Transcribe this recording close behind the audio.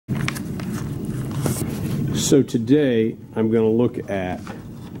So today I'm going to look at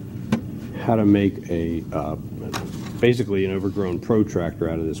how to make a basically an overgrown protractor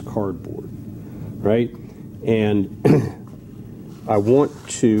out of this cardboard, right? And I want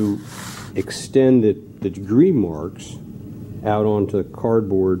to extend the degree marks out onto the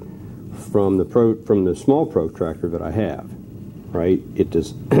cardboard from the small protractor that I have, right? It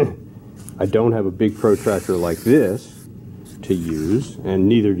does. I don't have a big protractor like this to use, and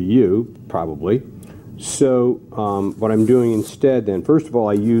neither do you probably. So what I'm doing instead then, first of all,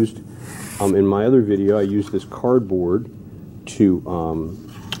 I used, in my other video, I used this cardboard to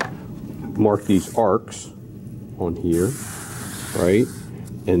mark these arcs on here, right?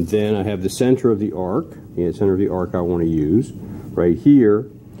 And then I have the center of the arc, the center of the arc I want to use. Right here,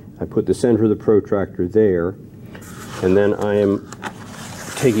 I put the center of the protractor there, and then I am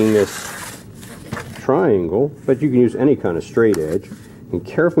taking this triangle, but you can use any kind of straight edge, and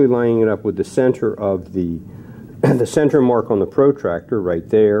carefully lining it up with the center of the center mark on the protractor right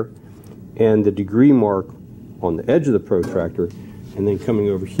there, and the degree mark on the edge of the protractor, and then coming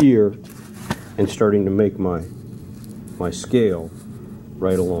over here and starting to make my scale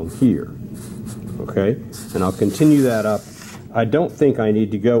right along here. Okay, and I'll continue that up. I don't think I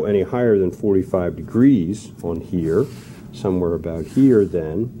need to go any higher than 45 degrees on here, somewhere about here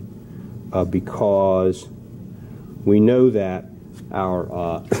then, because we know that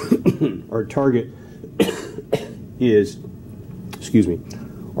our our target is, excuse me,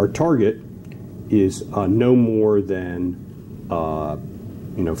 our target is no more than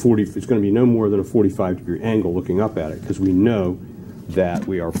 40. It's going to be no more than a 45-degree angle looking up at it, because we know that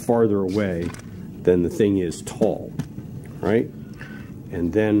we are farther away than the thing is tall, right?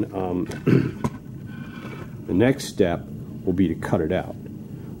 And then the next step will be to cut it out.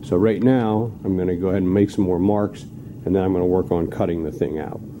 So right now I'm going to go ahead and make some more marks, and then I'm going to work on cutting the thing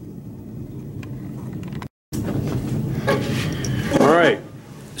out. All right,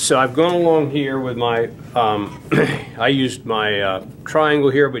 so I've gone along here with my I used my triangle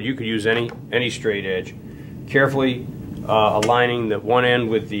here, but you could use any straight edge, carefully aligning the one end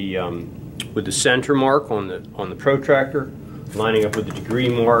with the center mark on the protractor, lining up with the degree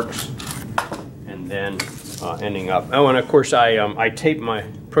marks, and then ending up. Oh, and of course I taped my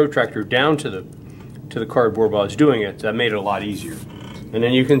protractor down to the cardboard while I was doing it. That made it a lot easier. And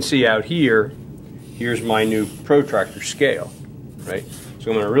then you can see out here, here's my new protractor scale, right?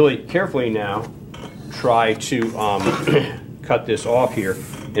 So I'm going to really carefully now try to cut this off here.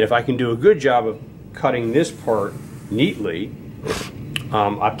 And if I can do a good job of cutting this part neatly,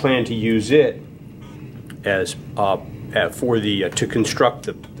 I plan to use it as to construct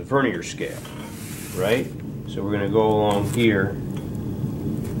the vernier scale, right? So we're going to go along here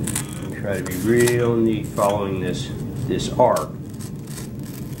and try to be real neat following this arc.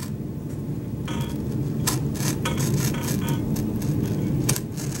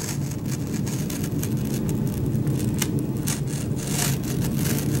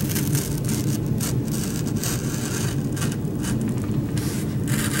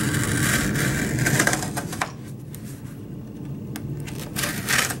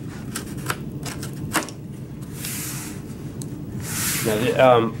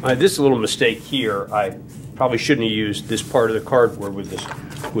 Now, this is a little mistake here. I probably shouldn't have used this part of the cardboard with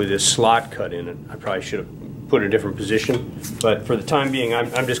this slot cut in it. I probably should have put it in a different position. But for the time being,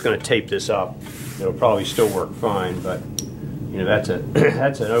 I'm just going to tape this up. It'll probably still work fine, but that's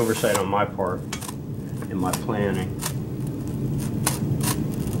an oversight on my part in my planning.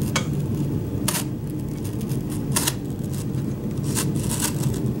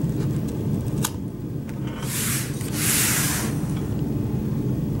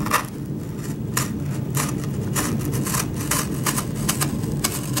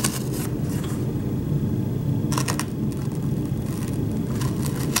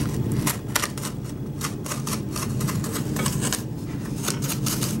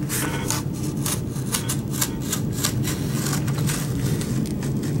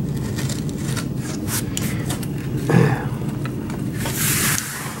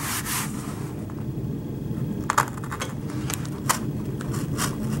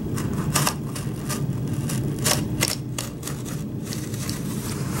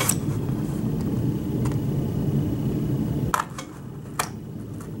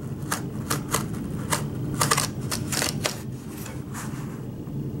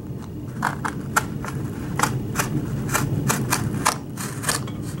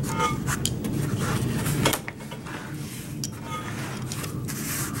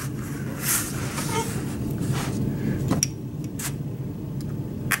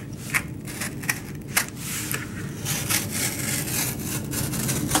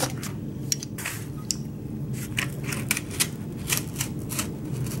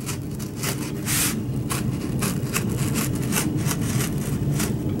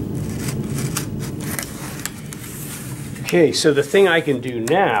 Okay, so the thing I can do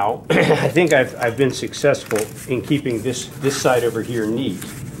now, I think I've been successful in keeping this side over here neat.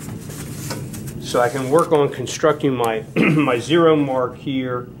 So I can work on constructing my my zero mark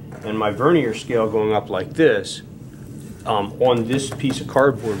here and my vernier scale going up like this on this piece of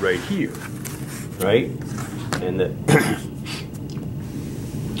cardboard right here, right? And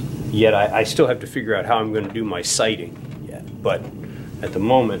yet I still have to figure out how I'm going to do my sighting yet. But at the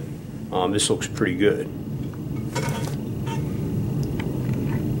moment, this looks pretty good.